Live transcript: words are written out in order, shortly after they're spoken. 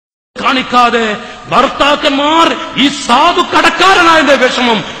കാണിക്കാതെ ഭർത്താക്കന്മാർ ഈ സാധു കടക്കാരനായതിന്റെ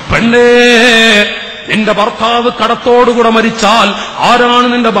വിഷമം. പെണ്ണേ, നിന്റെ ഭർത്താവ് കടത്തോടുകൂടെ മരിച്ചാൽ ആരാണ്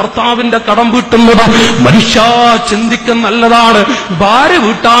നിന്റെ ഭർത്താവിന്റെ കടം വീട്ടുന്നത്? മനുഷ്യ ചിന്തിക്കുന്ന നല്ലതാണ്. ഭാര്യ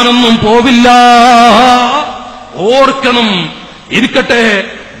വീട്ടാനൊന്നും പോവില്ല, ഓർക്കണം. ഇരിക്കട്ടെ,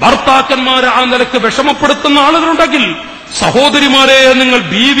 ഭർത്താക്കന്മാരെ ആ നിലക്ക് വിഷമപ്പെടുത്തുന്ന ആളുകളുണ്ടെങ്കിൽ, സഹോദരിമാരെ, നിങ്ങൾ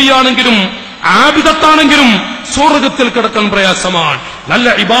ബീവിയാണെങ്കിലും ആബിദത്താണെങ്കിലും സ്വർഗത്തിൽ കിടക്കാൻ പ്രയാസമാണ്. നല്ല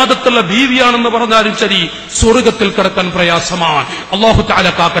ഇബാദത്തുള്ള ബീവിയാണെന്ന് പറഞ്ഞാലും ശരി, സ്വർഗത്തിൽ കിടക്കാൻ പ്രയാസമാണ്. അല്ലാഹു തആല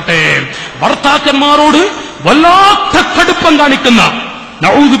കാക്കട്ടെ. ഭർത്താക്കന്മാരോട് വല്ലാത്ത കടുപ്പം കാണിക്കുന്ന,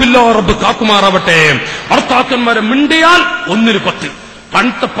 നഊദു ബില്ലാഹ്, റബ്ബ് കാക്കുമാറാവട്ടെ. ഭർത്താക്കന്മാരെ മിണ്ടിയാൽ 1-10.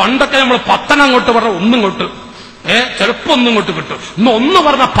 പണ്ടൊക്കെ നമ്മൾ 10 അങ്ങോട്ട് പറഞ്ഞ 1 ഇങ്ങോട്ട്, ചിലപ്പോ 1 ഇങ്ങോട്ട് കിട്ടും. ഇന്ന് 1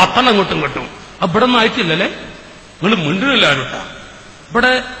 പറഞ്ഞ 10 അങ്ങോട്ടും കിട്ടും. ഇവിടെ ഒന്നും ആയിട്ടില്ലല്ലേ? നിങ്ങൾ മിണ്ടുന്നില്ല ആരോട്ടാ?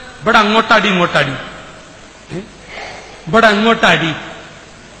 ഇവിടെ അങ്ങോട്ടടി ഇങ്ങോട്ടടി, ഇവിടെ അങ്ങോട്ടടി,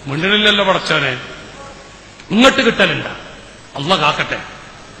 മിണ്ടണില്ലല്ലോ പടച്ചവനെ. ഇങ്ങോട്ട് കിട്ടലുണ്ട. അള്ളാഹ് കാക്കട്ടെ.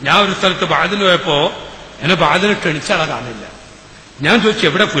 ഞാൻ ഒരു സ്ഥലത്ത് ബാദിന് പോയപ്പോ എന്നെ ബാദിനെ ക്ഷണിച്ചാളെ കാണില്ല. ഞാൻ ചോദിച്ചു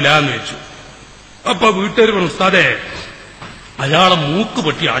എവിടെ പുലാന്ന് ചോദിച്ചു. അപ്പൊ വീട്ടുകാർ പറഞ്ഞു, ഉസ്താദേ അയാളെ മൂക്ക്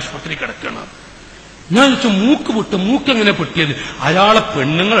പൊട്ടി ആശുപത്രി കിടക്കണം. ഞാൻ ചോദിച്ചു മൂക്ക് പൊട്ട്, മൂക്കെങ്ങനെ പൊട്ടിയത്? അയാളെ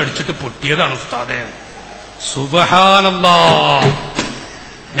പെണ്ണുങ്ങൾ അടിച്ചിട്ട് പൊട്ടിയതാണ് ഉസ്താദേ. സുബ്ഹാനല്ലാഹ്.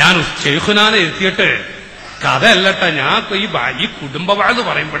 ഞാൻ ശൈഖുനാനെ എത്തിയിട്ട് കഥയല്ലട്ട, ഞാൻ ഈ കുടുംബവാഴ്ന്ന്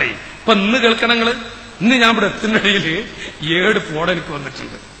പറയുമ്പോഴേ ഇപ്പൊ ഇന്ന് കേൾക്കണങ്ങള്, ഇന്ന് ഞാൻ ഇവിടെ എത്തുന്നിടയിൽ 7 ഫോൺ എനിക്ക്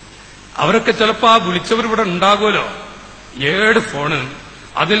വന്നിട്ടുണ്ട്. അവരൊക്കെ ചിലപ്പോ ആ വിളിച്ചവർ ഇവിടെ ഉണ്ടാകുമല്ലോ. 7 ഫോണ്,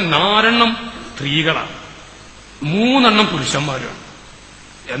 അതിൽ 4 സ്ത്രീകളാണ്, 3 പുരുഷന്മാരാണ്.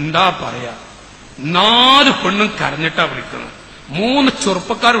 എന്താ പറയാ, 4 പെണ്ണും കരഞ്ഞിട്ടാ വിളിക്കുന്നത്, 3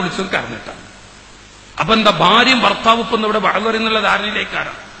 ചെറുപ്പക്കാർ വിളിച്ചത് കരഞ്ഞിട്ടാ. അപ്പൊ എന്താ, ഭാര്യയും ഭർത്താവും ഇപ്പൊ ഇവിടെ വഴ പറയുന്നുള്ള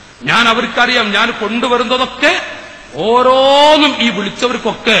ധാരണയിലേക്കാണ്. ഞാൻ അവർക്കറിയാം, ഞാൻ കൊണ്ടുവരുന്നതൊക്കെ ഓരോന്നും ഈ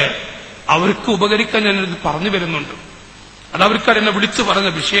വിളിച്ചവർക്കൊക്കെ അവർക്ക് ഉപകരിക്കാൻ ഞാനിത് പറഞ്ഞു വരുന്നുണ്ട്. അത് അവർക്കറിയാം, എന്നെ വിളിച്ചു പറഞ്ഞ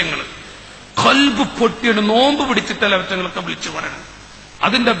വിഷയങ്ങൾ. ഖൽബ് പൊട്ടിയിട്ട് നോമ്പ് പിടിച്ചിട്ടല്ല അവറ്റങ്ങളൊക്കെ വിളിച്ചു പറയണം.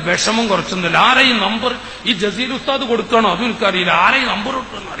 അതിന്റെ വിഷമം കുറച്ചൊന്നുമില്ല. ആരെയും നമ്പർ ഈ ജസീൽ ഉസ്താദ് കൊടുക്കണോ അതും എനിക്കറിയില്ല, ആരെയും നമ്പർ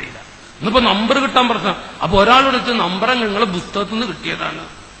കിട്ടുമെന്ന് അറിയില്ല. ഇന്നിപ്പോ നമ്പർ കിട്ടാൻ പ്രശ്നം. അപ്പൊ ഒരാളോട് വെച്ച് നമ്പർ നിങ്ങളെ പുസ്തകത്തിൽ നിന്ന് കിട്ടിയതാണ്,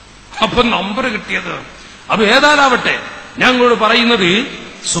 അപ്പൊ നമ്പർ കിട്ടിയത്. അപ്പൊ ഏതായാലാവട്ടെ, ഞങ്ങളോട് പറയുന്നത്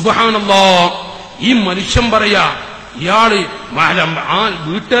സുബ്ഹാനല്ലാഹ്, ഈ മനുഷ്യൻ പറയാ ഇയാള് ആ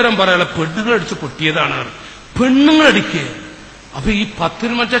വീട്ടുകാരൻ പറയാ പെണ്ണുങ്ങളടിച്ച് പൊട്ടിയതാണ്. പെണ്ണുങ്ങളടിക്ക്. അപ്പൊ ഈ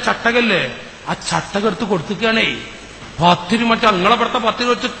 10 മറ്റേ ചട്ടകല്ലേ, ആ ചട്ടകം എടുത്ത് കൊടുത്തിക്കാണേ. 10 മറ്റേ നിങ്ങളെ പുറത്തെ 10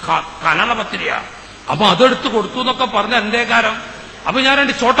 വെച്ച് കനള 10. അപ്പൊ അതെടുത്ത് കൊടുത്തു എന്നൊക്കെ പറഞ്ഞ എന്റെ കാരം. അപ്പൊ ഞാൻ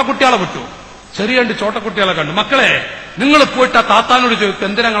 2 ചോട്ടക്കുട്ടികളെ വിട്ടു, ചെറിയ 2 ചോട്ടക്കുട്ടികളെ കണ്ടു. മക്കളെ, നിങ്ങൾ പോയിട്ട് ആ താത്താനോട് ചോദിക്കും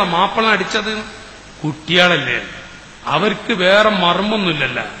എന്തിനാ നിങ്ങളെ മാപ്പിള അടിച്ചത്? കുട്ടികളല്ലേ, അവർക്ക് വേറെ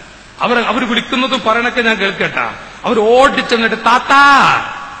മർമ്മൊന്നുമില്ലല്ലോ. അവർ വിളിക്കുന്നതും പറയണൊക്കെ ഞാൻ കേൾക്കട്ടാ. അവർ ഓടിച്ചെന്നിട്ട് താത്താ,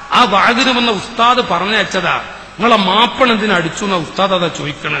 ആ വാതിന് വന്ന ഉസ്താദ് പറഞ്ഞയച്ചതാ, നിങ്ങളെ മാപ്പിള എന്തിനാ അടിച്ചു എന്നാ ഉസ്താദ് അതാ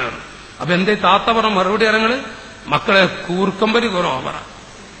ചോദിക്കണേ. അപ്പൊ എന്തേ താത്ത പറഞ്ഞ മറുപടി ഇറങ്ങള്, മക്കളെ കൂർക്കമ്പരി കുറവാ പറ,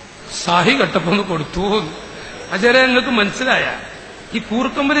 സാഹി കെട്ടപ്പൊന്ന് കൊടുത്തു. അജരെ നിങ്ങൾക്ക് മനസ്സിലായ ഈ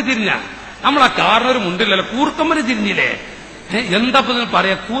കൂർക്കമ്പരി തിരിഞ്ഞ നമ്മളാ കാരണൊരു മുണ്ടില്ലല്ലോ, കൂർക്കമ്പരി തിരിഞ്ഞില്ലേ? എന്താ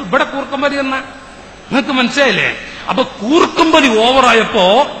പറയാ, ഇവിടെ കൂർക്കമ്പരി എന്നാ നിങ്ങൾക്ക് മനസ്സിലായില്ലേ? അപ്പൊ കൂർക്കമ്പരി ഓവറായപ്പോ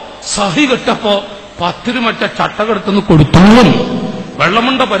സഹി കെട്ടപ്പോ 10 മറ്റേ ചട്ടകെടുത്തുനിന്ന് കൊടുത്തു.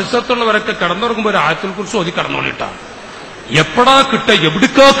 വെള്ളമുണ്ട പരിസരത്തുള്ളവരൊക്കെ കിടന്നുറങ്ങുമ്പോ ഒരു ആയത്തിൽ കുറിച്ച് ഓതി കിടന്നോളിട്ടാ. എപ്പോഴാ കിട്ടുക,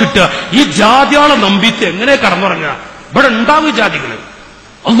 എവിടുക്കാ കിട്ടുക? ഈ ജാതിയാളെ നമ്പിച്ച് എങ്ങനെ കടന്നുറങ്ങുക? ഇവിടെ ഉണ്ടാവും ജാതികള്.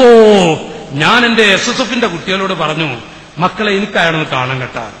 അല്ലോ, ഞാൻ എന്റെ SSFന്റെ കുട്ടികളോട് പറഞ്ഞു, മക്കളെ എനിക്ക് അയാളൊന്ന് കാണാൻ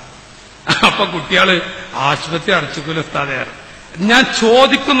കേട്ടാ. അപ്പൊ കുട്ടികള് ആശുപത്രി അടച്ചുകൂല ഉസ്താദേ. ഞാൻ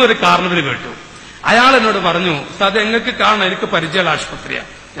ചോദിക്കുന്ന ഒരു കാരണത്തിന് കേട്ടു. അയാൾ എന്നോട് പറഞ്ഞു, ഉസ്താദേ എങ്ങൾക്ക് കാണാൻ എനിക്ക് പരിചയമുള്ള ആശുപത്രിയാ,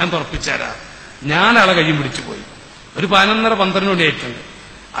 ഞാൻ തുറപ്പിച്ചുതരാം. ഞാൻ അയാളെ കയ്യും പിടിച്ചു പോയി. ഒരു 11:30-12 മണി ആയിട്ടുണ്ട്.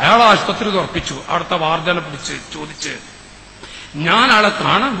 അയാൾ ആശുപത്രി തുറപ്പിച്ചു. അവിടുത്തെ വാർഡനെ പിടിച്ച് ചോദിച്ച് ഞാൻ ആളെ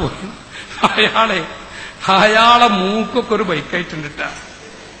കാണാൻ പോയി. അയാളെ മൂക്കൊക്കെ ഒരു ബൈക്കായിട്ടുണ്ട്.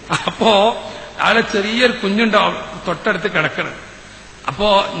 അപ്പോ അയാളെ ചെറിയൊരു കുഞ്ഞുണ്ടാവും തൊട്ടടുത്ത് കിടക്കണം. അപ്പോ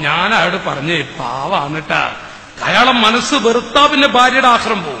ഞാൻ അയാളോട് പറഞ്ഞേ, പാവാന്നിട്ടാ, അയാളെ മനസ്സ് വെറുത്താ പിന്നെ ഭാര്യയുടെ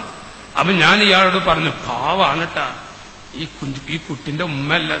ആശ്രമം പോവും. അപ്പൊ ഞാൻ ഇയാളോട് പറഞ്ഞു, പാവാന്നിട്ടാ, ഈ കുട്ടിന്റെ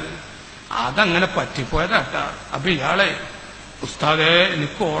ഉമ്മല്ലത്, അതങ്ങനെ പറ്റിപ്പോയതാട്ടാ. അപ്പൊ ഇയാളെ, ഉസ്താദേ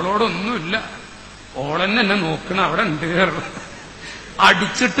എനിക്ക് ഓളോടൊന്നുമില്ല, ഓളെന്നെ എന്നെ നോക്കണ അവിടെ ഉണ്ട്.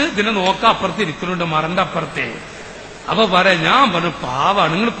 അടിച്ചിട്ട് ഇതിനെ നോക്കാൻ അപ്പുറത്ത് ഇരിക്കുന്നുണ്ട്, മറന്റെ അപ്പുറത്തെ. അപ്പൊ പറയാ, ഞാൻ പറഞ്ഞു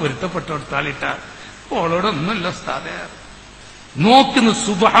പാവാണ്, നിങ്ങൾ പൊരുത്തപ്പെട്ടു കൊടുത്താലിട്ട, ഓളോടൊന്നുമില്ല ഉസ്താദേ. നോക്കുന്നു.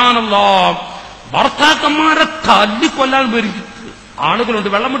 സുബ്ഹാനല്ലാഹ്, ഭർത്താക്കന്മാരെ തല്ലിക്കൊല്ലാൻ വരും ആളുകളുണ്ട്.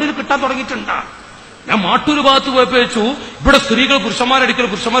 വെള്ളമുടിയിൽ കിട്ടാൻ തുടങ്ങിയിട്ടുണ്ടാ. ഞാൻ മാട്ടൂര് ഭാഗത്ത് പോയപ്പോ വെച്ചു, ഇവിടെ സ്ത്രീകൾ പുരുഷന്മാരടിക്കല്,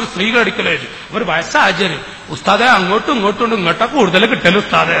 പുരുഷന്മാർ സ്ത്രീകൾ അടിക്കലേ. അവർ വയസ്സാചാര്, ഉസ്താദെ അങ്ങോട്ടും ഇങ്ങോട്ടും ഇങ്ങോട്ടാ കൂടുതൽ കിട്ടല്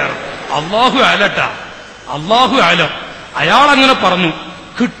ഉസ്താദെ. അള്ളാഹു ആലട്ടാ, അള്ളാഹു ആല. അയാൾ അങ്ങനെ പറഞ്ഞു.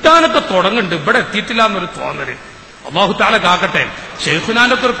 കിട്ടാനൊക്കെ തുടങ്ങുന്നുണ്ട്, ഇവിടെ എത്തിയിട്ടില്ല എന്നൊരു തോന്നല്. അള്ളാഹു താല കാക്കട്ടെ.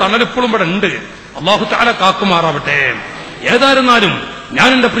 ഷെയ്ഖുനാന്റെ ഒക്കെ ഒരു തണലിപ്പോഴും ഇവിടെ ഉണ്ട്. അള്ളാഹു താല കാക്കുമാറാവട്ടെ. ഏതായിരുന്നാലും ഞാൻ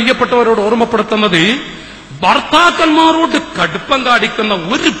എന്റെ പ്രിയപ്പെട്ടവരോട് ഓർമ്മപ്പെടുത്തുന്നത്, ഭർത്താക്കന്മാരോട് കടുപ്പം കാണിക്കുന്ന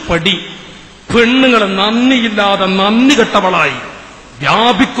ഒരു പടി പെണ്ണുങ്ങൾ നന്ദിയില്ലാതെ നന്ദി കെട്ടവളായി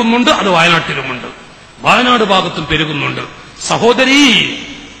വ്യാപിക്കുന്നുണ്ട്. അത് വയനാട്ടിലുമുണ്ട്, വയനാട് ഭാഗത്തും പെരുകുന്നുണ്ട്. സഹോദരി,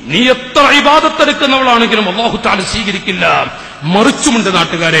 നീ എത്ര ഇബാദത്തെടുക്കുന്നവളാണെങ്കിലും അല്ലാഹു തആല സ്വീകരിക്കില്ല. മറിച്ചുമുണ്ട്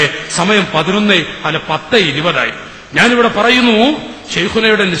നാട്ടുകാരെ. സമയം 11 അല്ല 10:20. ഞാനിവിടെ പറയുന്നു,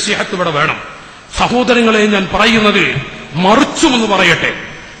 ശൈഖുനയുടെ നസീഹത്ത് ഇവിടെ വേണം. സഹോദരങ്ങളെ, ഞാൻ പറയുന്നത് മറിച്ചുമെന്ന് പറയട്ടെ.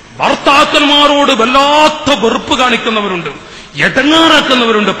 ഭർത്താക്കന്മാരോട് വല്ലാത്ത വെറുപ്പ് കാണിക്കുന്നവരുണ്ട്,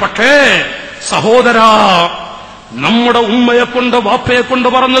 എടങ്ങാറാക്കുന്നവരുണ്ട്. പക്ഷേ സഹോദരാ, നമ്മുടെ ഉമ്മയെ കൊണ്ട് വാപ്പയെ കൊണ്ട്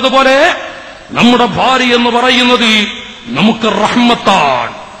പറഞ്ഞതുപോലെ നമ്മുടെ ഭാര്യ എന്ന് പറയുന്നത് നമുക്ക്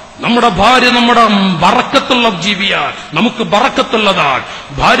റഹ്മത്താണ്. നമ്മുടെ ഭാര്യ നമ്മുടെ ബറക്കത്തുള്ള ജീവിയാണ്, നമുക്ക് ബറക്കത്തുള്ളതാണ്.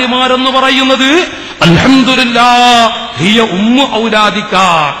 ഭാര്യമാരെന്ന് പറയുന്നത് അൽഹംദുലില്ലാഹ് ഹിയ ഉമ്മു ഔലാദിക,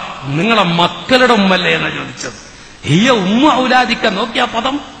 നിങ്ങളെ മക്കളുടെ ഉമ്മല്ലേ എന്നാ ചോദിച്ചത്. ഹിയ ഉമ്മു ഔലാദിക, നോക്കിയാ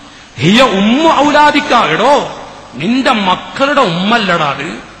പദം, ഹിയ ഉമ്മു ഔലാദിക. എടോ, നിന്റെ മക്കളുടെ ഉമ്മല്ലടാ അത്.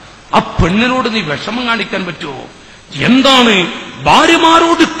 ആ പെണ്ണിനോട് നീ വിഷമം കാണിക്കാൻ പറ്റുമോ? എന്താണ്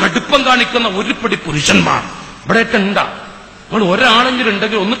ഭാര്യമാരോട് കടുപ്പം കാണിക്കുന്ന ഒരു പിടി പുരുഷന്മാർ ഇവിടെയൊക്കെ ഉണ്ടാ? നിങ്ങൾ ഒരാളെങ്കിലും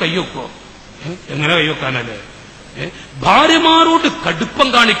ഉണ്ടെങ്കിൽ ഒന്ന് കൈവെക്കോ? എങ്ങനെ കൈവെക്കാനല്ലേ? ഭാര്യമാരോട് കടുപ്പം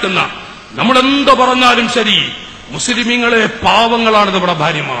കാണിക്കുന്ന, നമ്മളെന്ത് പറഞ്ഞാലും ശരി, മുസ്ലിമീങ്ങളെ പാവങ്ങളാണ് നമ്മുടെ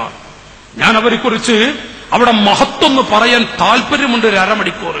ഭാര്യമാർ. ഞാൻ അവരെ കുറിച്ച് അവിടെ മഹത്വം പറയാൻ താല്പര്യമുണ്ട് ഒരു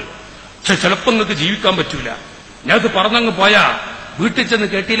അരമണിക്കൂർ. പക്ഷെ ചിലപ്പോൾ നിങ്ങൾക്ക് ജീവിക്കാൻ പറ്റൂല. ഞാനത് പറഞ്ഞങ്ങ് പോയാ വീട്ടിൽ ചെന്ന്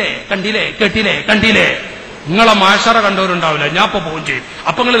കേട്ടില്ലേ കണ്ടില്ലേ കേട്ടില്ലേ കണ്ടില്ലേ, നിങ്ങളെ മാഷറ കണ്ടവരുണ്ടാവില്ല. ഞാൻ ഇപ്പൊ പോകും ചെയ്യും.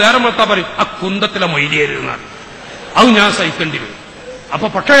 അപ്പൊ നിങ്ങൾ നേരം വെത്താ പറയും ആ കുന്തത്തിലെ മൊയ്ലിയേരുന്നാണ്. അത് ഞാൻ സഹിക്കേണ്ടി വരും. അപ്പൊ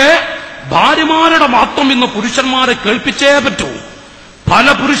പക്ഷേ ഭാര്യമാരുടെ മഹത്വം ഇന്ന് പുരുഷന്മാരെ കേൾപ്പിച്ചേ പറ്റൂ. പല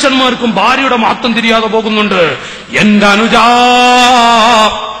പുരുഷന്മാർക്കും ഭാര്യയുടെ മഹത്വം തിരിയാതെ പോകുന്നുണ്ട്. എന്റെ അനുജാ,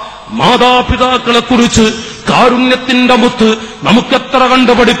 മാതാപിതാക്കളെ കുറിച്ച് കാരുണ്യത്തിന്റെ മുത്ത് നമുക്കെത്ര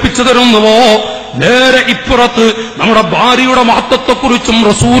കണ്ട് പഠിപ്പിച്ചു തരുന്നുവോ, നേരെ ഇപ്പുറത്ത് നമ്മുടെ ഭാര്യയുടെ മഹത്വത്തെക്കുറിച്ചും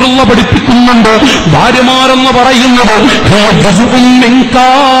റസൂലുള്ള പഠിപ്പിക്കുന്നുണ്ട്. ഭാര്യമാരെന്ന് പറയുന്നത്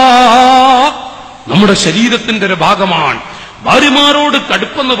നമ്മുടെ ശരീരത്തിന്റെ ഒരു ഭാഗമാണ്. ഭാര്യമാരോട്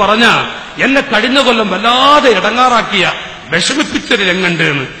കടുപ്പെന്ന് പറഞ്ഞ എന്നെ കഴിഞ്ഞ കൊല്ലം വല്ലാതെ ഇടങ്ങാറാക്കിയ വിഷമിപ്പിച്ചൊരു രംഗണ്ട്.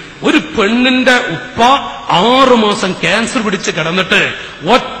 ഒരു പെണ്ണിന്റെ ഉപ്പ 6 മാസം ക്യാൻസർ പിടിച്ച് കിടന്നിട്ട്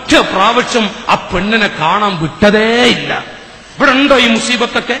ഒറ്റ പ്രാവശ്യം ആ പെണ്ണിനെ കാണാൻ വിട്ടതേയില്ല. ഇവിടെ ഉണ്ടോ ഈ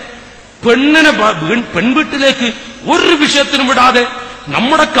മുസീബത്തൊക്കെ? പെണ്ണിനെ പെൺവീട്ടിലേക്ക് ഒരു വിഷയത്തിനും വിടാതെ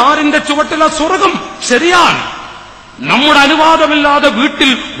നമ്മുടെ കാറിന്റെ ചുവട്ടിലെ സ്വർഗം ശരിയാണ്. നമ്മുടെ അനുവാദമില്ലാതെ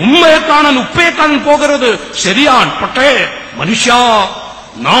വീട്ടിൽ ഉമ്മയെ കാണാൻ ഉപ്പയെ കാണാൻ പോകരുത്, ശരിയാണ്. പക്ഷേ മനുഷ്യ,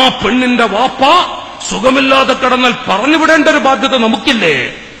 നാ പെണ്ണിന്റെ വാപ്പ സുഖമില്ലാതെ കിടന്നാൽ പറഞ്ഞുവിടേണ്ട ഒരു ബാധ്യത നമുക്കില്ലേ?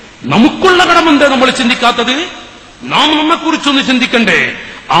 നമുക്കുള്ള കടമെന്തേ നമ്മൾ ചിന്തിക്കാത്തത്? നാം നമ്മെക്കുറിച്ചൊന്ന് ചിന്തിക്കണ്ടേ?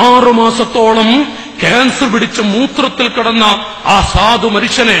 6 മാസത്തോളം ക്യാൻസർ പിടിച്ച് മൂത്രത്തിൽ കിടന്ന ആ സാധു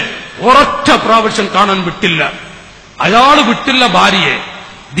മനുഷ്യനെ ഒരൊറ്റ പ്രാവശ്യം കാണാൻ വിട്ടില്ല. അയാള് വിട്ടില്ല ഭാര്യയെ.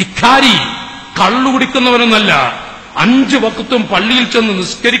 ധിക്കാരി, കള്ളു കുടിക്കുന്നവനൊന്നല്ല, 5 വക്തും പള്ളിയിൽ ചെന്ന്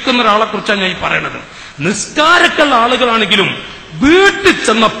നിസ്കരിക്കുന്ന ഒരാളെ കുറിച്ചാണ് ഞാൻ ഈ പറയണത്. നിസ്കാരക്കുള്ള ആളുകളാണെങ്കിലും വീട്ടിൽ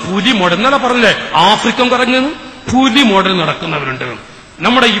ചെന്ന പുലി മോഡൽ, ഇന്നലെ പറഞ്ഞില്ലേ ആഫ്രിക്കൻ കറങ്ങുന്നു, പുലി മോഡൽ നടക്കുന്നവരുണ്ട്.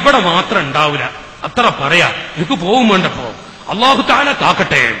 നമ്മുടെ ഇവിടെ മാത്രം ഉണ്ടാവില്ല, അത്ര പറയാ. എനിക്ക് പോകും വേണ്ടപ്പോ. അല്ലാഹു തആല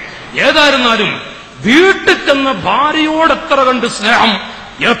കാക്കട്ടെ. ഏതായിരുന്നാലും വീട്ടിൽ ചെന്ന ഭാര്യയോട് എത്ര കണ്ട് സ്നേഹം,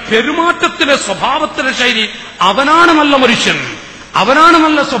 പെരുമാറ്റത്തിലെ സ്വഭാവത്തിലെ ശൈലി. അവനാണ് നല്ല മനുഷ്യൻ, അവനാണ്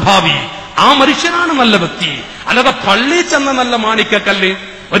നല്ല സ്വഭാവി, ആ മനുഷ്യനാണ് നല്ല വ്യക്തി. അല്ലാതെ പള്ളിയിൽ ചെന്ന നല്ല മാണിക്കക്കല്ല്,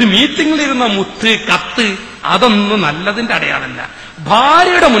 ഒരു മീറ്റിംഗിലിരുന്ന മുത്ത് കത്ത്, അതൊന്നും നല്ലതിന്റെ അടയാളമല്ല.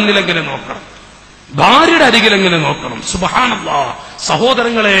 ഭാര്യയുടെ മുന്നിലെങ്കിലും നോക്കണം, ഭാര്യയുടെ അരികിലെങ്കിലും നോക്കണം. സുബ്ഹാനല്ലാഹ്.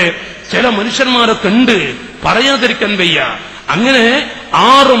 സഹോദരങ്ങളെ, ചില മനുഷ്യന്മാരൊക്കെ ഉണ്ട്, പറയാതിരിക്കാൻ വയ്യ. അങ്ങനെ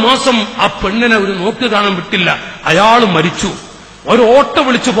 6 മാസം ആ പെണ്ണിനെ ഒരു നോക്ക് കാണാൻ വിട്ടില്ല. അയാൾ മരിച്ചു. ഒരു ഓട്ടോ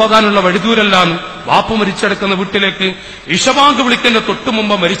വിളിച്ചു പോകാനുള്ള വഴിദൂരല്ലാന്ന് വാപ്പ മരിച്ചെടുക്കുന്ന വീട്ടിലേക്ക്. ഇശബാങ്ക് വിളിക്കുന്ന തൊട്ടു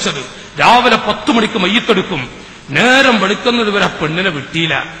മുമ്പ് മരിച്ചത്. രാവിലെ 10 മണിക്ക് മയ്യത്തെടുക്കും. നേരം വെളുക്കുന്നത് വരെ ആ പെണ്ണിനെ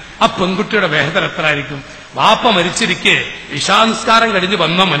വിട്ടിയില്ല. ആ പെൺകുട്ടിയുടെ വേദന എത്ര ആയിരിക്കും? വാപ്പ മരിച്ചിരിക്കെ ഇശാനിസ്കാരം കഴിഞ്ഞ്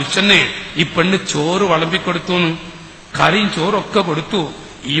വന്ന മനുഷ്യനെ ഈ പെണ്ണ് ചോറ് വിളമ്പിക്കൊടുത്തു, കറിയും ചോറൊക്കെ കൊടുത്തു.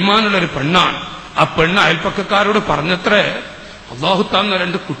 ഈമാനുള്ളൊരു പെണ്ണാണ്. ആ പെണ്ണ് അയൽപ്പക്കക്കാരോട് പറഞ്ഞത്രേ, അല്ലാഹു തന്ന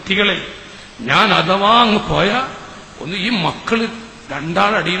 2 കുട്ടികളെ ഞാൻ അഥവാ അങ്ങ് പോയാ ഒന്ന് ഈ മക്കള്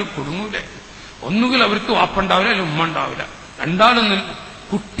രണ്ടാളടിയിൽ കുടുങ്ങൂലേ, ഒന്നുകിൽ അവർക്ക് വാപ്പുണ്ടാവില്ല, അല്ലെങ്കിൽ ഉമ്മ ഉണ്ടാവില്ല, രണ്ടാളൊന്നും.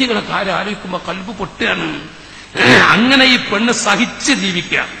 കുട്ടികളെ കാര്യം ആലോചിക്കുമ്പോ കൽബ് പൊട്ടുകയാണ്. അങ്ങനെ ഈ പെണ്ണ് സഹിച്ച്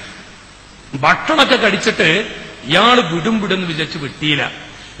ജീവിക്കുക. ഭക്ഷണമൊക്കെ കഴിച്ചിട്ട് ഇയാള് വിടും വിടുന്ന് വിചാരിച്ച് വിട്ടിയില്ല.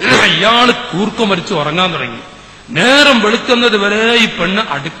 ഇയാള് കൂർക്കം വലിച്ച് ഉറങ്ങാൻ തുടങ്ങി. നേരം വെളുക്കുന്നത് വരെ ഈ പെണ്ണ്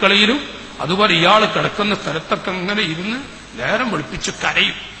അടുക്കളയിലും അതുപോലെ ഇയാള് കിടക്കുന്ന സ്ഥലത്തൊക്കെ അങ്ങനെ ഇരുന്ന് നേരം വെളുപ്പിച്ച്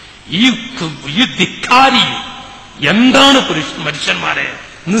കരയും. ഈ ധിക്കാരി എന്താണ് മനുഷ്യന്മാരെ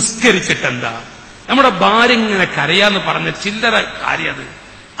നിസ്കരിച്ചിട്ടെന്താ? നമ്മുടെ ഭാര്യ ഇങ്ങനെ കരയാന്ന് പറഞ്ഞ ചില്ലറ കാര്യത്.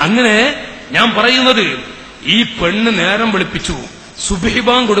 അങ്ങനെ ഞാൻ പറയുന്നത്, ഈ പെണ്ണ് നേരം വെളുപ്പിച്ചു. സുബ്ഹി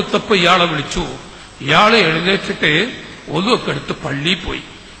ബാങ്ക് കൊടുത്തപ്പോ ഇയാളെ വിളിച്ചു. ഇയാളെ എഴുന്നേറ്റിട്ട് ഒതുവൊക്കെ എടുത്ത് പള്ളിയിൽ പോയി.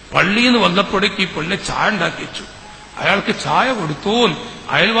 പള്ളിയിൽ നിന്ന് വന്നപ്പോഴേക്ക് ഈ പെണ്ണ് ചായ ഉണ്ടാക്കി വെച്ചു. അയാൾക്ക് ചായ കൊടുത്തു.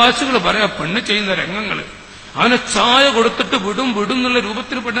 അയൽവാസികൾ പറയാ പെണ്ണ് ചെയ്യുന്ന രംഗങ്ങള്. അവനെ ചായ കൊടുത്തിട്ട് വിടും എന്നുള്ള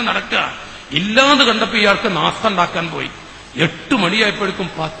രൂപത്തിൽ പെണ്ണ് നടക്കുക. ഇല്ലാന്ന് കണ്ടപ്പോ ഇയാൾക്ക് നാസ്ത ഉണ്ടാക്കാൻ പോയി. 8 മണിയായപ്പോഴേക്കും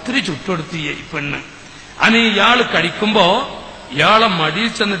പത്തിരി ചുട്ടെടുത്ത് ഈ പെണ്ണ്. അങ്ങനെ ഇയാള് കഴിക്കുമ്പോ ഇയാളെ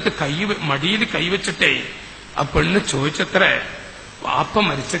മടിയിൽ ചെന്നിട്ട് മടിയിൽ കൈവച്ചിട്ടേ ആ പെണ്ണ് ചോദിച്ചത്രേ, വാപ്പ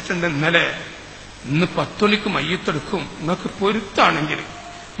മരിച്ചിട്ടുണ്ട് ഇന്ന് 10 മണിക്ക് മയ്യത്തെടുക്കും, നിങ്ങൾക്ക് പൊരുത്താണെങ്കിൽ.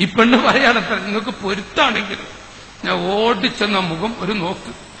 ഈ പെണ്ണ് പറയാണത്ര, നിങ്ങൾക്ക് പൊരുത്താണെങ്കിൽ. ഞാൻ ഓടിച്ചെന്ന മുഖം ഒരു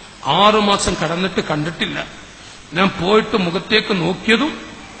നോക്ക്. 6 മാസം കടന്നിട്ട് കണ്ടിട്ടില്ല. ഞാൻ പോയിട്ട് മുഖത്തേക്ക് നോക്കിയതും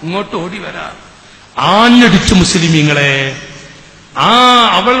ഇങ്ങോട്ട് ഓടി വരാ. ആഞ്ഞടിച്ചു മുസ്ലിമീങ്ങളെ.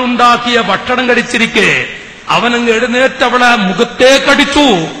 അവൾ ഉണ്ടാക്കിയ ഭക്ഷണം കഴിച്ചിരിക്കെ അവനങ്ങ് എഴുന്നേറ്റ് അവളെ മുഖത്തേക്കടിച്ചു.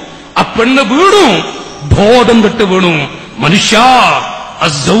 ആ പെണ്ണ് വീണു, ബോധം കെട്ട് വീണു. മനുഷ്യ,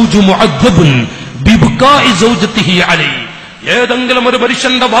 ഏതെങ്കിലും ഒരു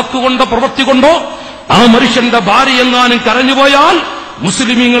മനുഷ്യന്റെ വാക്കുകൊണ്ടോ പ്രവൃത്തി കൊണ്ടോ ആ മനുഷ്യന്റെ ഭാര്യ എങ്ങാനും കരഞ്ഞുപോയാൽ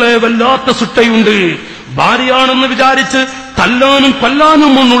മുസ്ലിമീങ്ങളെ വല്ലാത്ത സുട്ടയുണ്ട്. ഭാര്യയാണെന്ന് വിചാരിച്ച് തല്ലാനും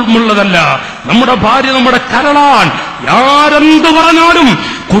കൊല്ലാനും ഉള്ളതല്ല. നമ്മുടെ ഭാര്യ നമ്മുടെ കരളാൻ. ആരെന്ത് പറഞ്ഞാലും,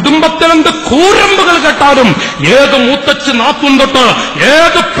 കുടുംബത്തിലെന്ത് കൂരമ്പുകൾ കേട്ടാലും, ഏത് മൂത്തച്ച് നാത്തും തൊട്ട്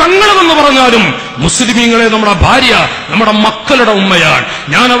ഏത് പെങ്ങളെന്ന് പറഞ്ഞാലും മുസ്ലിമീങ്ങളെ നമ്മുടെ ഭാര്യ നമ്മുടെ മക്കളുടെ ഉമ്മയാണ്.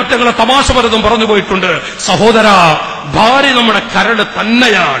 ഞാൻ അവറ്റങ്ങളെ തമാശ പലതും പറഞ്ഞു പോയിട്ടുണ്ട്. സഹോദര, ഭാര്യ നമ്മുടെ കരട്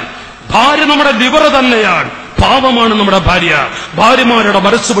തന്നെയാണ്. ഭാര്യ നമ്മുടെ ലിവർ തന്നെയാണ്. പാവമാണ് നമ്മുടെ ഭാര്യ. ഭാര്യമാരുടെ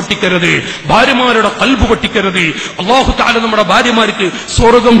മനസ്സ് പൊട്ടിക്കരുത്, ഭാര്യമാരുടെ കൽബ് പൊട്ടിക്കരുത്. അല്ലാഹു തആല നമ്മുടെ ഭാര്യമാർക്ക്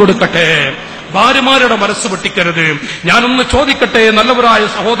സ്വർഗം കൊടുക്കട്ടെ. ഭാര്യമാരുടെ മനസ്സ് പൊട്ടിക്കരുത്. ഞാനൊന്ന് ചോദിക്കട്ടെ നല്ലവരായ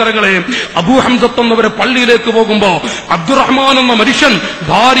സഹോദരങ്ങളെ, അബൂ ഹംസത്ത് എന്നവരെ പള്ളിയിലേക്ക് പോകുമ്പോ അബ്ദുറഹ്മാൻ എന്ന മനുഷ്യൻ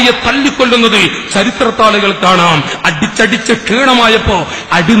ഭാര്യയെ തല്ലിക്കൊല്ലുന്നത് ചരിത്രത്താളുകൾ കാണാം. അടിച്ചടിച്ച് ക്ഷീണമായപ്പോ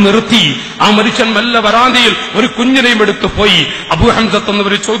അടി നിർത്തി. ആ മനുഷ്യൻ മെല്ലെ വരാന്തയിൽ ഒരു കുഞ്ഞിനെയും എടുത്തു പോയി. അബൂ ഹംസത്ത്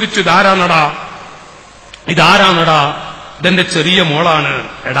എന്നവർ ചോദിച്ചു, ഇതാരാണടാ? ഇതെന്റെ ചെറിയ മോളാണ്.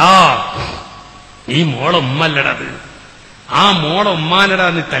 എടാ, ഈ മോളെ ഉമ്മല്ലടത്. ആ മോളെ ഉമ്മാനടാ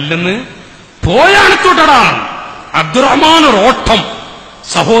നീ തല്ലെന്ന് പോയാണ് തൊട്ടടാ. അബ്ദുറഹ്മാൻ ഓട്ടം.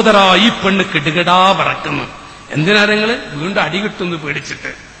 സഹോദര, ഈ പെണ്ണ് കിടുകിടാ പറക്കുന്നു. എന്തിനാ നിങ്ങള് വീണ്ടും അടി കിട്ടുന്നു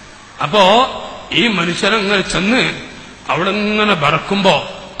പേടിച്ചിട്ട്. അപ്പോ ഈ മനുഷ്യനങ്ങനെ ചെന്ന് അവളിങ്ങനെ പറക്കുമ്പോ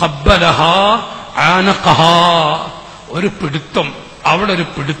ഖബ്ബലഹാ ആനഖഹാ, ഒരു പിടുത്തം, അവളൊരു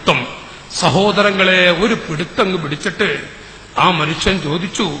പിടുത്തം. സഹോദരങ്ങളെ, ഒരു പിടുത്തങ്ങ് പിടിച്ചിട്ട് ആ മനുഷ്യൻ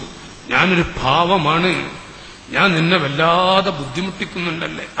ചോദിച്ചു, ഞാനൊരു പാവമാണ്, ഞാൻ നിന്നെ വല്ലാതെ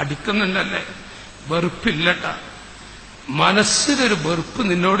ബുദ്ധിമുട്ടിക്കുന്നുണ്ടല്ലേ, അടിക്കുന്നുണ്ടല്ലേ? വെറുപ്പില്ലട്ട, മനസ്സിലൊരു വെറുപ്പ്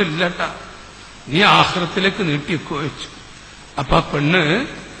നിന്നോടില്ലട്ട, നീ ആഖിറത്തിലേക്ക് നീട്ടിവെക്കോ വെച്ചു. അപ്പൊ ആ പെണ്ണ്,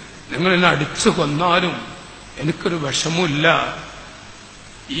 നിങ്ങൾ എന്നെ അടിച്ചു കൊന്നാലും എനിക്കൊരു വിഷമമില്ല.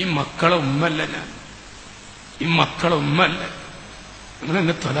 ഈ മക്കളെ ഉമ്മല്ല ഞാൻ, ഈ മക്കളെ ഉമ്മല്ല. നിങ്ങൾ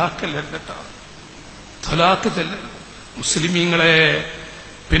എന്നെ തൊലാക്കല്ലോ, തൊലാക്ക് ചെല്ല. മുസ്ലിമീങ്ങളെ,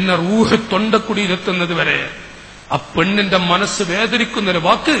 പിന്നെ റൂഹ് തൊണ്ടക്കുടിയിലെത്തുന്നത് വരെ ആ പെണ്ണിന്റെ മനസ്സ് വേദനിക്കുന്നൊരു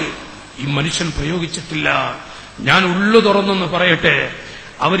വാക്ക് ഈ മനുഷ്യൻ പ്രയോഗിച്ചിട്ടില്ല. ഞാൻ ഉള്ളു തുറന്നൊന്ന് പറയട്ടെ,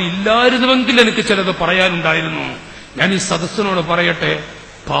 അവരില്ലായിരുന്നുവെങ്കിൽ എനിക്ക് ചിലത് പറയാനുണ്ടായിരുന്നു. ഞാൻ ഈ സദസ്സിനോട് പറയട്ടെ,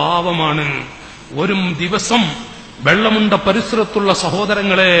 പാവമാണ്. ഒരു ദിവസം വെള്ളമുണ്ട പരിസരത്തുള്ള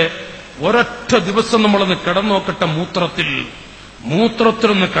സഹോദരങ്ങളെ, ഒരൊറ്റ ദിവസം നമ്മളൊന്ന് കിടന്നോക്കട്ടെ.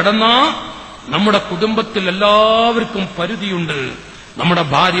 മൂത്രത്തിലൊന്ന് കിടന്നാ നമ്മുടെ കുടുംബത്തിൽ എല്ലാവർക്കും പരിധിയുണ്ട്. നമ്മുടെ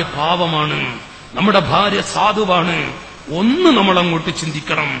ഭാര്യ പാവമാണ്, നമ്മുടെ ഭാര്യ സാധുവാണ്. ഒന്ന് നമ്മളങ്ങോട്ട്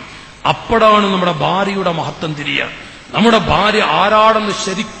ചിന്തിക്കണം. അപ്പോഴാണ് നമ്മുടെ ഭാര്യയുടെ മഹത്വം തിരിയുക. നമ്മുടെ ഭാര്യ ആരാടെന്ന്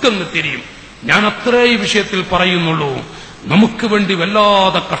ശരിക്കെന്ന് തിരിയും. ഞാൻ അത്രേ ഈ വിഷയത്തിൽ പറയുന്നുള്ളൂ. നമുക്ക് വേണ്ടി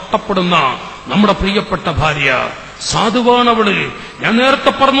വല്ലാതെ കഷ്ടപ്പെടുന്ന നമ്മുടെ പ്രിയപ്പെട്ട ഭാര്യ സാധുവാണവള്. ഞാൻ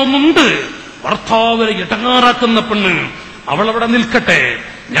നേരത്തെ പറഞ്ഞൊന്നുണ്ട്, ഭർത്താവിനെ ഇടങ്ങാറാക്കുന്ന പെണ്ണ്, അവളവിടെ നിൽക്കട്ടെ.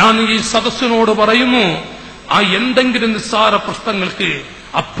 ഞാൻ ഈ സദസ്സിനോട് പറയുന്നു, ആ എന്തെങ്കിലും നിസ്സാര പ്രശ്നങ്ങൾക്ക്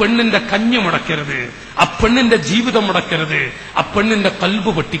ആ പെണ്ണിന്റെ കഞ്ഞി മുടക്കരുത്, ആ പെണ്ണിന്റെ ജീവിതം മുടക്കരുത്, ആ പെണ്ണിന്റെ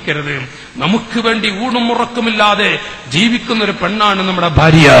കൽബ് പൊട്ടിക്കരുത്. നമുക്ക് വേണ്ടി ഊണും ഉറക്കമില്ലാതെ ജീവിക്കുന്ന ഒരു പെണ്ണാണ് നമ്മുടെ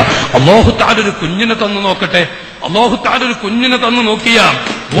ഭാര്യ. അല്ലാഹു തആല ഒരു കുഞ്ഞിനെ തന്നു നോക്കട്ടെ. അല്ലാഹു തആല ഒരു കുഞ്ഞിനെ തന്നു നോക്കിയാ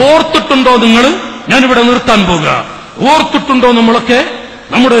ഓർത്തിട്ടുണ്ടോ നിങ്ങൾ? ഞാനിവിടെ നിർത്താൻ പോകുക. ഓർത്തിട്ടുണ്ടോ നമ്മളൊക്കെ?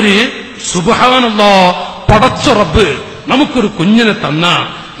 നമ്മുടെ ഒരു സുബ്ഹാനല്ലാഹ്, പടച്ച റബ്ബ് നമുക്കൊരു കുഞ്ഞിനെ തന്ന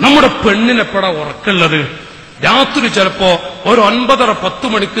നമ്മുടെ പെണ്ണിനെപ്പോഴാ ഉറക്കുള്ളത്? രാത്രി ചിലപ്പോ ഒരു 9:30-10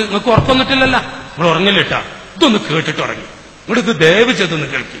 മണിക്ക് നിങ്ങൾക്ക് ഉറക്കം വന്നിട്ടില്ലല്ല, നിങ്ങൾ ഉറങ്ങില്ലിട്ടാ. ഇതൊന്ന് കേട്ടിട്ട് ഉറങ്ങി. ഇവിടെ ഇത് ദയവ് ചെയ്തൊന്ന്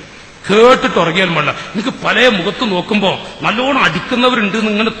കേൾക്കി. കേട്ടിട്ട് ഉറങ്ങിയാൽ മല്ല. എനിക്ക് പല മുഖത്ത് നോക്കുമ്പോ നല്ലോണം അടിക്കുന്നവരുണ്ട്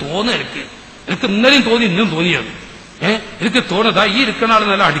ഇങ്ങനെ തോന്നുക. എനിക്ക് ഇന്നലെയും തോന്നി, ഇന്നും തോന്നിയത്. എനിക്ക് തോന്നുന്നതാ ഈ ഇരിക്കുന്ന ആള്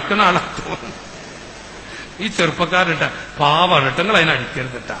നല്ല അടിക്കുന്ന ആളാ തോന്നുന്നു. ഈ ചെറുപ്പക്കാരിട്ട പാവാണ് കേട്ടോ, നിങ്ങൾ അതിനെ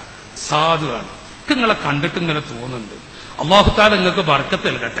അടിക്കരുതിട്ടാ, സാധുവാണ്. നിങ്ങളെ കണ്ടിട്ട് ഇങ്ങനെ തോന്നുന്നുണ്ട്. അള്ളാഹു താല നിങ്ങൾക്ക് ബർക്കത്ത്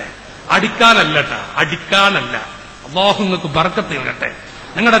നൽകട്ടെ. അടിക്കാനല്ലട്ടാ, അടിക്കാനല്ല. അള്ളാഹു നിങ്ങൾക്ക് ബർക്കത്ത് നൽകട്ടെ.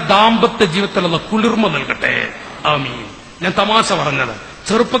 നിങ്ങളുടെ ദാമ്പത്യ ജീവിതത്തിലുള്ള കുളിർമ നൽകട്ടെ. ആമീൻ. ഞാൻ തമാശ പറഞ്ഞത്,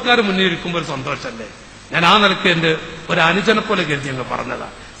 ചെറുപ്പക്കാർ മുന്നിൽ ഇരിക്കുമ്പോൾ ഒരു സന്തോഷമല്ലേ? ഞാൻ ആ നിലയ്ക്ക് എന്റെ ഒരു അനുജനെ പോലെ കരുതി അങ്ങ് പറഞ്ഞതാ.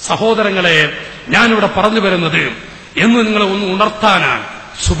 സഹോദരങ്ങളെ, ഞാനിവിടെ പറഞ്ഞു വരുന്നത് എന്ന് നിങ്ങളെ ഒന്ന് ഉണർത്താനാണ്.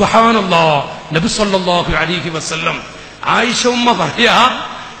 സുബ്ഹാനല്ലാഹ്, നബി സല്ലല്ലാഹു അലൈഹി വസല്ലം ആയിഷ ഉമ്മ പറയാ,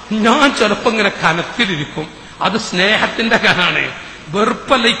 ഞാൻ ചിലപ്പോ ഇങ്ങനെ കനത്തിലിരിക്കും. അത് സ്നേഹത്തിന്റെ കനാണ്,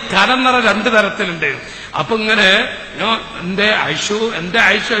 വെറുപ്പല്ല. ഈ കനം നിറ 2 തരത്തിലുണ്ട്. അപ്പൊ ഇങ്ങനെ ഞാൻ എന്റെ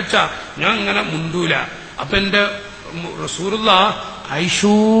ആയിഷ വെച്ചാ ഞാൻ ഇങ്ങനെ മുണ്ടൂല. അപ്പൊ എന്റെ റസൂലുള്ളാഹ്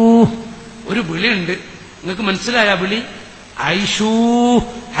ഐഷൂ ഒരു വിളിയുണ്ട്. നിങ്ങൾക്ക് മനസ്സിലായ വിളി? ഐഷൂ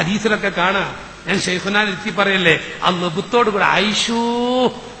ഹദീസിലൊക്കെ കാണാം. ഞാൻ ശൈഖുനാൻ എത്തി പറയല്ലേ, ആ ലബുത്തോട് കൂടെ ഐഷൂ.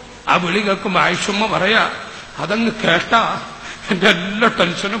 ആ വിളി കേൾക്കുമ്പോ ആയിഷുമ്മ പറയാ, അതങ്ങ് കേട്ടാ എന്റെ എല്ലാ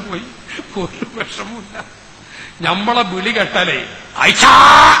ടെൻഷനും പോയി, ഒരു വിഷമില്ല. നമ്മളെ വിളി കേട്ടാലേ ഐഷ,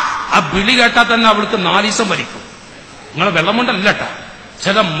 ആ വിളി കേട്ടാൽ തന്നെ അവൾക്ക് 4 ദിവസം ഭരിക്കും. നിങ്ങളെ വെള്ളം കൊണ്ടല്ലട്ടാ,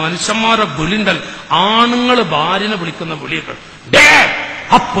 ചില മനുഷ്യന്മാരെ വിളിണ്ടൽ, ആണുങ്ങള് ഭാര്യനെ വിളിക്കുന്ന വിളിയൊക്കെ.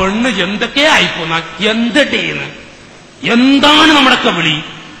 ആ പെണ്ണ് എന്തൊക്കെയാ ആയിപ്പോന്ന, എന്തെന്ന്, എന്താണ് നമ്മുടെയൊക്കെ വിളി?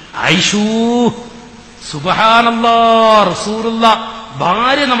 ഐഷൂ. സുബ്ഹാനല്ലാഹ്, റസൂലുള്ളാഹ്.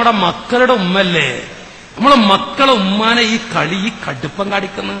 ഭാര്യ നമ്മുടെ മക്കളുടെ ഉമ്മല്ലേ? നമ്മളെ മക്കളെ ഉമ്മാനെ ഈ കടുപ്പം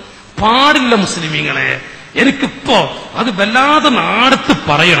കാണിക്കുന്ന പാടില്ല മുസ്ലിമീങ്ങളെ. എനിക്കിപ്പോ അത് വല്ലാതെ നാടത്ത്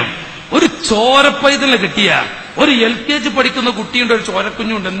പറയണം. ഒരു ചോരപ്പൈതലിനെ കിട്ടിയ ഒരു LKG പഠിക്കുന്ന കുട്ടിയുണ്ട്, ഒരു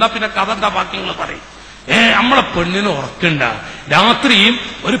ചോരക്കുഞ്ഞുണ്ട്. എന്നാ പിന്നെ കഥ എന്താ ബാക്കി നിങ്ങൾ പറയും. നമ്മളെ പെണ്ണിന് ഉറക്കണ്ട. രാത്രി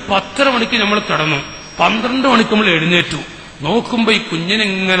ഒരു 10:30 മണിക്ക് നമ്മൾ കിടന്നു, 12 മണിക്ക് നമ്മൾ എഴുന്നേറ്റു. നോക്കുമ്പോ ഈ കുഞ്ഞിനെ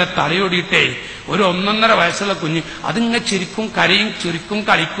ഇങ്ങനെ തലയൊടിയിട്ടേ, ഒരു 1.5 വയസ്സുള്ള കുഞ്ഞ്, അതിങ്ങനെ ചിരിക്കും, കരയും, ചിരിക്കും,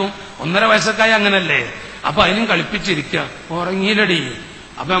 കളിക്കും. 1.5 വയസ്സൊക്കായി അങ്ങനല്ലേ? അപ്പൊ അതിനും കളിപ്പിച്ചിരിക്കുക. ഉറങ്ങിയില്ലടി.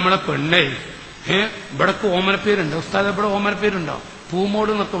 അപ്പൊ നമ്മളെ പെണ്ണേ, ഇവിടക്ക് ഓമനപ്പേരുണ്ടോ ഉസ്താദ്? ഇവിടെ ഓമനപ്പേരുണ്ടോ? പൂമോട്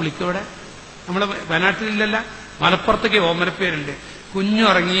എന്നൊക്കെ വിളിക്കും. ഇവിടെ നമ്മളെ വയനാട്ടിലില്ലല്ല, മലപ്പുറത്തേക്ക് ഓമനപ്പേരുണ്ട്.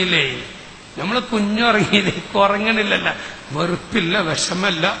 കുഞ്ഞുറങ്ങിയില്ലേ? നമ്മള് കുഞ്ഞുറങ്ങിയില്ലേ? ഉറങ്ങണില്ലല്ല, വെറുപ്പില്ല,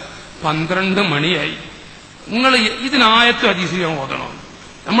 വിഷമല്ല. 12 മണിയായി. നിങ്ങൾ ഇതിനായത്തും ഹദീസ് ഞാൻ ഓതണോ?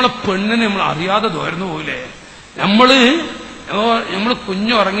 നമ്മളെ പെണ്ണിന് നമ്മൾ അറിയാതെ തോർന്നു പോയില്ലേ? നമ്മള്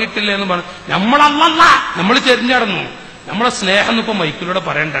കുഞ്ഞുറങ്ങിയിട്ടില്ല എന്ന് പറഞ്ഞു നമ്മളല്ല, നമ്മൾ ചെരിഞ്ഞടന്നു. നമ്മളെ സ്നേഹം ഇപ്പൊ മൈക്കിലൂടെ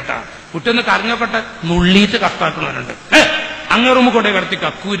പറയണ്ടട്ടാ. കുട്ടിയൊന്ന് കരഞ്ഞോക്കട്ടെ, നുള്ളിയിട്ട് കട്ടാക്കണവരുണ്ട്. അങ്ങനെ റൂമ് കൊണ്ടേ കിടത്തിക്ക,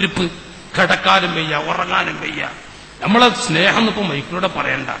 കുരിപ്പ്, കിടക്കാനും വയ്യ, ഉറങ്ങാനും വയ്യ. നമ്മളെ സ്നേഹം ഇപ്പൊ മൈക്കിലൂടെ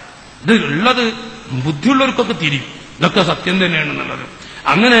പറയണ്ട. ഇത് ഉള്ളത് ബുദ്ധിയുള്ളവർക്കൊക്കെ തിരിയും, ഇതൊക്കെ സത്യം തന്നെയാണെന്നുള്ളത്.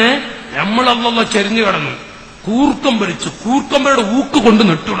 അങ്ങനെ നമ്മളല്ല ചെരിഞ്ഞു കിടന്നു, കൂർക്കം ഭരിച്ചു, കൂർക്കമ്പയുടെ ഊക്ക് കൊണ്ട്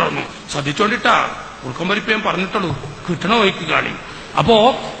നെട്ടുണർന്നു. ശ്രദ്ധിച്ചോണ്ടിട്ടാ, കൂർക്കമ്പരിപ്പ് ഞാൻ പറഞ്ഞിട്ടുള്ളൂ, കിട്ടണ വഴിക്ക് കാണി. അപ്പോ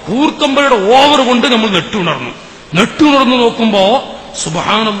കൂർക്കമ്പയുടെ ഓവർ കൊണ്ട് നമ്മൾ നെട്ടുണർന്നു നോക്കുമ്പോ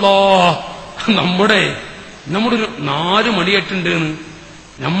സുബ്ഹാനല്ലാഹ്, നമ്മുടെ ഒരു 4 മണിയായിട്ടുണ്ട്.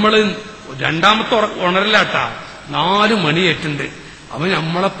 നമ്മള് രണ്ടാമത്തെ ഉണരലാട്ടാ, 4 മണിയായിട്ടുണ്ട്. അപ്പൊ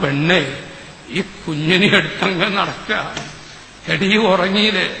നമ്മളെ പെണ്ണെ ഈ കുഞ്ഞിനെ എടുത്തങ്ങനെ നടക്കുക. എടീ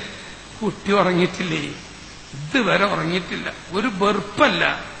ഉറങ്ങിയില്ലേ? കുട്ടി ഉറങ്ങിയിട്ടില്ലേ? ഇതുവരെ ഉറങ്ങിയിട്ടില്ല. ഒരു വെറുപ്പല്ല,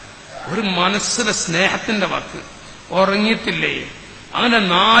 ഒരു മനസ്സിലെ സ്നേഹത്തിന്റെ വാക്ക്. ഉറങ്ങിയിട്ടില്ലേ? അങ്ങനെ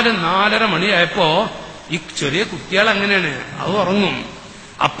 4-4:30 മണിയായപ്പോ ഈ ചെറിയ കുട്ടികൾ അങ്ങനെയാണ്, അത് ഉറങ്ങും.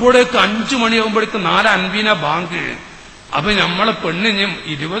 അപ്പോഴേക്ക് 5 മണിയാകുമ്പോഴേക്ക് 4:50 ബാങ്ക്. അപ്പൊ നമ്മളെ പെണ്ണിന്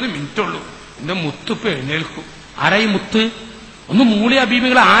 20 മിനിറ്റുള്ളൂ. എന്റെ മുത്തിപ്പ് എഴുന്നേൽക്കും. ആരായി മുത്ത്? ഒന്ന് മൂളി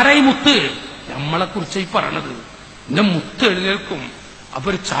അബീബികളെ, ആരായി മുത്ത്? നമ്മളെ കുറിച്ചായി പറയണത്. എന്റെ മുത്ത് എഴുന്നേൽക്കും. അപ്പൊ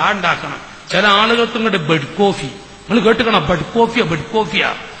ഒരു ചായ ഉണ്ടാക്കണം. ചില ആളുകൾക്ക് ഇങ്ങോട്ട് ബെഡ് കോഫി, നിങ്ങൾ കേട്ടിക്കണം, ബെഡ് കോഫിയാ.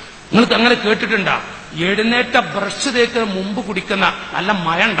 നിങ്ങൾക്ക് അങ്ങനെ കേട്ടിട്ടുണ്ടാ? എഴുന്നേറ്റ ബ്രഷ് തേക്കുന്ന മുമ്പ് കുടിക്കുന്ന നല്ല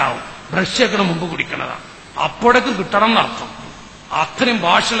മഴ ഉണ്ടാവും, ബ്രഷ് തേക്കുന്ന മുമ്പ് കുടിക്കണതാ. അപ്പോഴേക്കും കിട്ടണം എന്നർത്ഥം. അത്രയും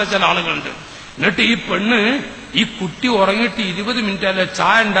ഭാഷയുള്ള ചില ആളുകളുണ്ട്. എന്നിട്ട് ഈ പെണ്ണ് ഈ കുട്ടി ഉറങ്ങിയിട്ട് 20 മിനിറ്റ് അല്ല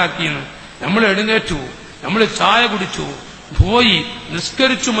ചായ ഉണ്ടാക്കിയെന്ന്. നമ്മൾ എഴുന്നേറ്റു, നമ്മൾ ചായ കുടിച്ചു, പോയി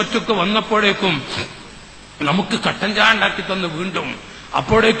നിസ്കരിച്ചു, മറ്റൊക്കെ വന്നപ്പോഴേക്കും നമുക്ക് കട്ടൻ ചായ ഉണ്ടാക്കി തന്നു വീണ്ടും.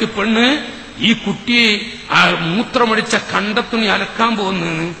 അപ്പോഴേക്ക് പെണ്ണ് ഈ കുട്ടിയെ മൂത്രമൊഴിച്ച കണ്ടത്തുണി അലക്കാൻ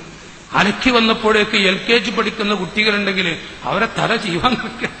പോകുന്നു. അലക്കി വന്നപ്പോഴേക്ക് LKG പഠിക്കുന്ന കുട്ടികളുണ്ടെങ്കിൽ അവരെ തല ചീവാൻ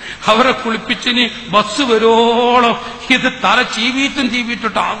നിൽക്കുക, അവരെ കുളിപ്പിച്ചിനി ബസ് വരോളം ഇത് തല ചീവിയിട്ടും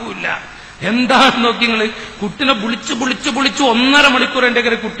ചീവിയിട്ടിട്ടാകൂല. എന്താന്ന് നോക്കി നിങ്ങള്, കുട്ടിനെ വിളിച്ച് 1.5 മണിക്കൂർ എന്റെ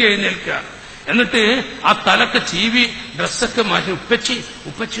കയ്യിൽ കുട്ടി എഴുന്നേൽക്കുക. എന്നിട്ട് ആ തലക്ക് ചീവി ഡ്രസ്സൊക്കെ മാറ്റി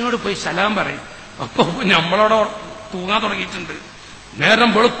ഉപ്പച്ചിനോട് പോയി സലാം പറയും. അപ്പൊ നമ്മളോട് തൂങ്ങാൻ തുടങ്ങിയിട്ടുണ്ട്, നേരം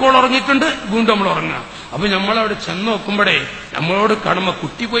വെളുക്കോളം ഉറങ്ങിയിട്ടുണ്ട്, വീണ്ടും നമ്മൾ ഉറങ്ങുക. അപ്പൊ നമ്മളവിടെ ചെന്ന് നോക്കുമ്പോഴേ നമ്മളോട് കാണുമ്പോ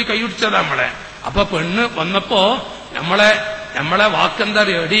കുട്ടി പോയി കൈപിടിച്ചതാ നമ്മളെ. അപ്പൊ പെണ്ണ് വന്നപ്പോ നമ്മളെ വാക്കെന്താ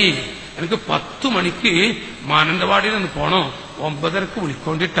അറിയോ, എടി എനിക്ക് 10 മണിക്ക് മാനന്തവാടിയിൽ നിന്ന് പോണോ, 9:30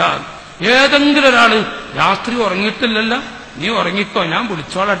 വിളിക്കൊണ്ടിട്ടാ. ഏതെങ്കിലും ഒരാള് രാത്രി ഉറങ്ങിയിട്ടില്ലല്ലോ, നീ ഉറങ്ങിക്കോ, ഞാൻ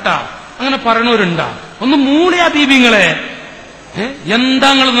വിളിച്ചോളട്ടാ, അങ്ങനെ പറയണവരുണ്ടാ? ഒന്ന് മൂളിയാ ബീബിങ്ങളെ, എന്താ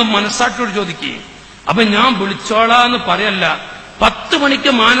നിങ്ങളൊന്ന് മനസ്സാട്ടോട് ചോദിക്കേ. അപ്പൊ ഞാൻ വിളിച്ചോളാന്ന് പറയല്ല, 10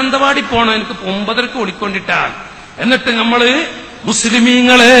 മണിക്ക് മാനന്തവാടി പോണം, എനിക്ക് 9:30 വിളിക്കൊണ്ടിട്ടാ. എന്നിട്ട് നമ്മള്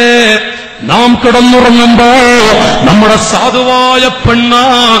മുസ്ലിമീങ്ങളെ, നാം കിടന്നുറങ്ങുമ്പോ നമ്മുടെ സാധുവായ പെണ്ണ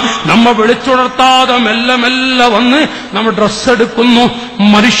നമ്മ വിളിച്ചുണർത്താതെ മെല്ലെ വന്ന് നമ്മൾ ഡ്രസ് എടുക്കുന്നു.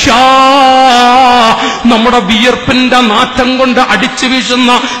 മനുഷ്യ, നമ്മുടെ വിയർപ്പിന്റെ നാറ്റം കൊണ്ട് അടിച്ചു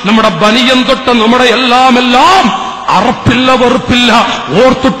വീശുന്ന നമ്മുടെ ബനിയം തൊട്ട് നമ്മുടെ എല്ലാം അറപ്പില്ല വെറുപ്പില്ല.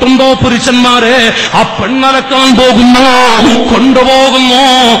 ഓർത്തിട്ടുണ്ടോ പുരുഷന്മാരെ, ആ പെണ്ണലക്കാൻ പോകുന്നു, കൊണ്ടുപോകുന്നു,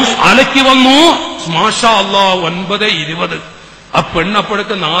 അലക്കി വന്നു. മാഷാ അല്ലാഹ് 9:20. ആ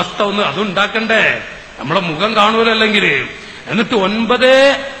പെണ്ണപ്പോഴേക്ക് നാസ്ത ഒന്ന് അതുണ്ടാക്കണ്ടേ, നമ്മളെ മുഖം കാണൂലല്ലെങ്കിൽ. എന്നിട്ട് 9:30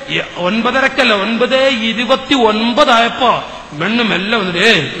 9:29 ആയപ്പോ പെണ്ണ് മെല്ലെ വന്നിട്ട്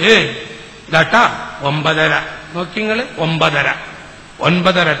ഇതാട്ടാ 9:30 നോക്കിങ്ങള്,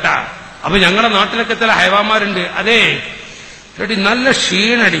 9:30 അപ്പൊ ഞങ്ങളുടെ നാട്ടിലൊക്കെ ചില ഹൈവാന്മാരുണ്ട്, അതേ എടി നല്ല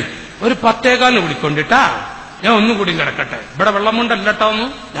ക്ഷീണടി, ഒരു 10:15 വിളിക്കൊണ്ടിട്ടാ, ഞാൻ ഒന്നും കൂടി കിടക്കട്ടെ, ഇവിടെ വെള്ളം കൊണ്ടല്ലട്ടോ ഒന്നും,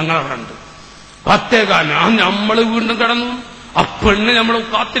 ഞങ്ങളവിടെ ഉണ്ട്. 10:15 നമ്മള് വീണ്ടും കിടന്നു. ആ പെണ്ണ് നമ്മൾ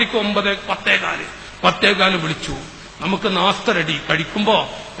കാത്തിരിക്കും. 10:15 വിളിച്ചു. നമുക്ക് നാസ്ത റെഡി. കഴിക്കുമ്പോ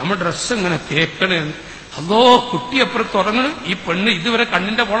നമ്മൾ ഡ്രസ്സ് ഇങ്ങനെ തേക്കണ്. അതോ കുട്ടിയപ്പുറത്ത് ഉറങ്ങണ്. ഈ പെണ്ണ് ഇതുവരെ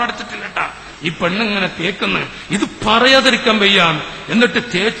കണ്ണിന്റെ പോളടച്ചിട്ടില്ലട്ടാ. ഈ പെണ്ണ് ഇങ്ങനെ തേക്കുന്നു. ഇത് പറയാതിരിക്കാൻ വയ്യാൻ. എന്നിട്ട്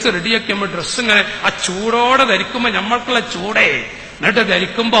തേച്ച് റെഡിയാക്കി നമ്മൾ ഡ്രസ്സ് ഇങ്ങനെ ആ ചൂടോടെ ധരിക്കുമ്പോ നമ്മൾക്കുള്ള ചൂടേ. എന്നിട്ട്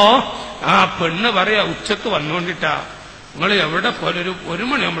ധരിക്കുമ്പോ ആ പെണ്ണ് പറയാ, ഉച്ചക്ക് വന്നുകൊണ്ടിട്ടാ, നിങ്ങൾ എവിടെ പോലെ ഒരു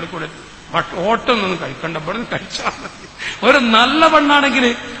മണി നമ്മൾ കൂടെ ഓട്ടൊന്നും കഴിക്കണ്ട, ഇവിടെ കഴിച്ചാൽ മതി. ഒരു നല്ല പെണ്ണാണെങ്കിൽ,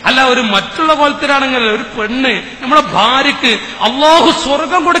 അല്ല ഒരു മറ്റുള്ള പോലത്തിലാണെങ്കിൽ, ഒരു പെണ്ണ് നമ്മുടെ ഭാര്യക്ക് അല്ലാഹു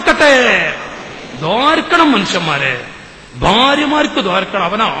സ്വർഗം കൊടുക്കട്ടെ. ദ്വാരിക്കണം മനുഷ്യന്മാരെ, ഭാര്യമാർക്ക് ദ്വാരിക്കണം.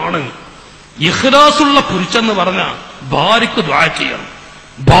 അവനാണ് ഇഖ്ലാസുള്ള പുരുഷെന്ന് പറഞ്ഞ ഭാര്യക്ക് ദ്വാ ചെയ്യണം.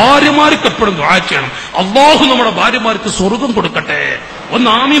 ഭാര്യമാർക്ക് എപ്പോഴും ദ്വാ ചെയ്യണം, അല്ലാഹു നമ്മുടെ ഭാര്യമാർക്ക് സ്വർഗം കൊടുക്കട്ടെ. ഒന്ന്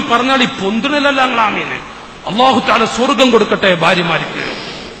ആമീൻ പറഞ്ഞാൽ ഈ പൊന്തുണിലല്ല ഞങ്ങൾ ആമീന്. അല്ലാഹു തആല സ്വർഗം കൊടുക്കട്ടെ ഭാര്യമാർക്ക്.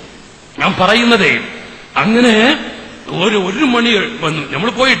 ഞാൻ പറയുന്നതേ, അങ്ങനെ ഒരു മണി വന്നു, നമ്മൾ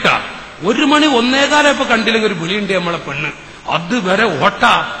പോയിട്ടാ 1 മണി 1:15 കണ്ടില്ലെങ്കിൽ ഒരു വിളിയുണ്ട് നമ്മളെ പെണ്ണ്. അതുവരെ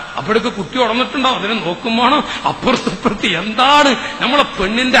ഓട്ടാ. അപ്പോഴേക്ക് കുട്ടി ഉടന്നിട്ടുണ്ടാവും. അതിനെ നോക്കുമ്പോണോ അപ്പുറത്ത് എന്താണ് നമ്മളെ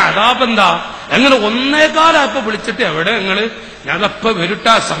പെണ്ണിന്റെ അതാപെന്താ. എങ്ങനെ 1:15 വിളിച്ചിട്ട് എവിടെ നിങ്ങള്, ഞാനപ്പ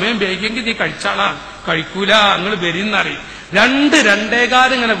വരൂട്ടാ, സമയം വൈകിയെങ്കിൽ നീ കഴിച്ചാളാ, കഴിക്കൂല, നിങ്ങൾ വരുന്നറിയും.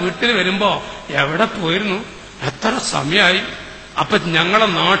 2:15 ഇങ്ങനെ വീട്ടിൽ വരുമ്പോ എവിടെ പോയിരുന്നു, എത്ര സമയമായി. അപ്പൊ ഞങ്ങളെ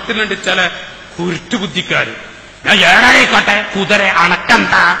നാട്ടിലുണ്ട് ചില കുരുട്ടുബുദ്ധിക്കാര്, ഞാൻ ഏഴായിക്കോട്ടെ കുതിര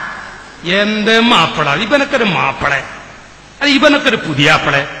അണക്കെന്താ, എന്ത് മാപ്പിള, ഇവനൊക്കെ മാപ്പിളെ, അല്ല ഇവനൊക്കെ ഒരു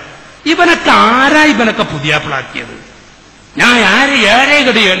പുതിയാപ്പിളെ, ഇവനൊക്കെ ആരാ ഇവനൊക്കെ പുതിയാപ്പിളാക്കിയത്, ഞാൻ ആര്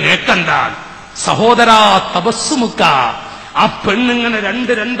ഏഴേകടി നേക്കെന്താ. സഹോദരാ തപസ്സുമുക്ക. ആ പെണ്ണിങ്ങനെ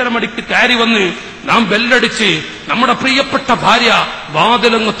 2-2:30 മണിക്ക് കയറി വന്ന് നാം ബെല്ലടിച്ച് നമ്മുടെ പ്രിയപ്പെട്ട ഭാര്യ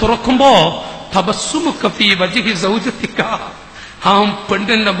വാതിലങ്ങ് തുറക്കുമ്പോ തപസ്സുമുക്ക ഫീ വജ്ഹി സൗജതിക, ആ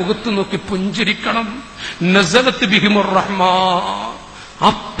പെണ്ണിന്റെ മുഖത്ത് നോക്കി പുഞ്ചിരിക്കണം. നസലത്ത് ബിഹിമുർ റഹ്മാ.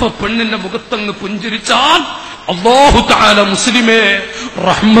 അപ്പ പെണ്ണിന്റെ മുഖത്തങ്ങ് പുഞ്ചിരിച്ചാൽ അല്ലാഹു തആല മുസ്ലിമേ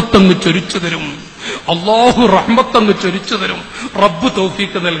റഹ്മത്തങ്ങ് ചൊരിച്ചു തരും. അല്ലാഹു റഹ്മത്തങ്ങ് ചൊരിച്ചു തരും. റബ്ബ്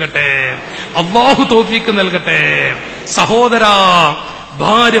തൗഫീക്ക് നൽകട്ടെ, അല്ലാഹു തൗഫീക്ക് നൽകട്ടെ. സഹോദരാ,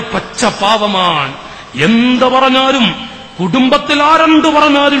 ഭാര്യ പച്ച പാവമാണ്. എന്ത് പറഞ്ഞാലും, കുടുംബത്തിൽ ആരെന്ത്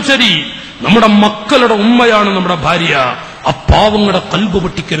പറഞ്ഞാലും ശരി, നമ്മുടെ മക്കളുടെ ഉമ്മയാണ് നമ്മുടെ ഭാര്യ. ആ പാവങ്ങളുടെ കൽബ്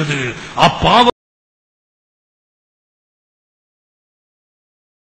പൊട്ടിക്കരുത്. ആ പാവ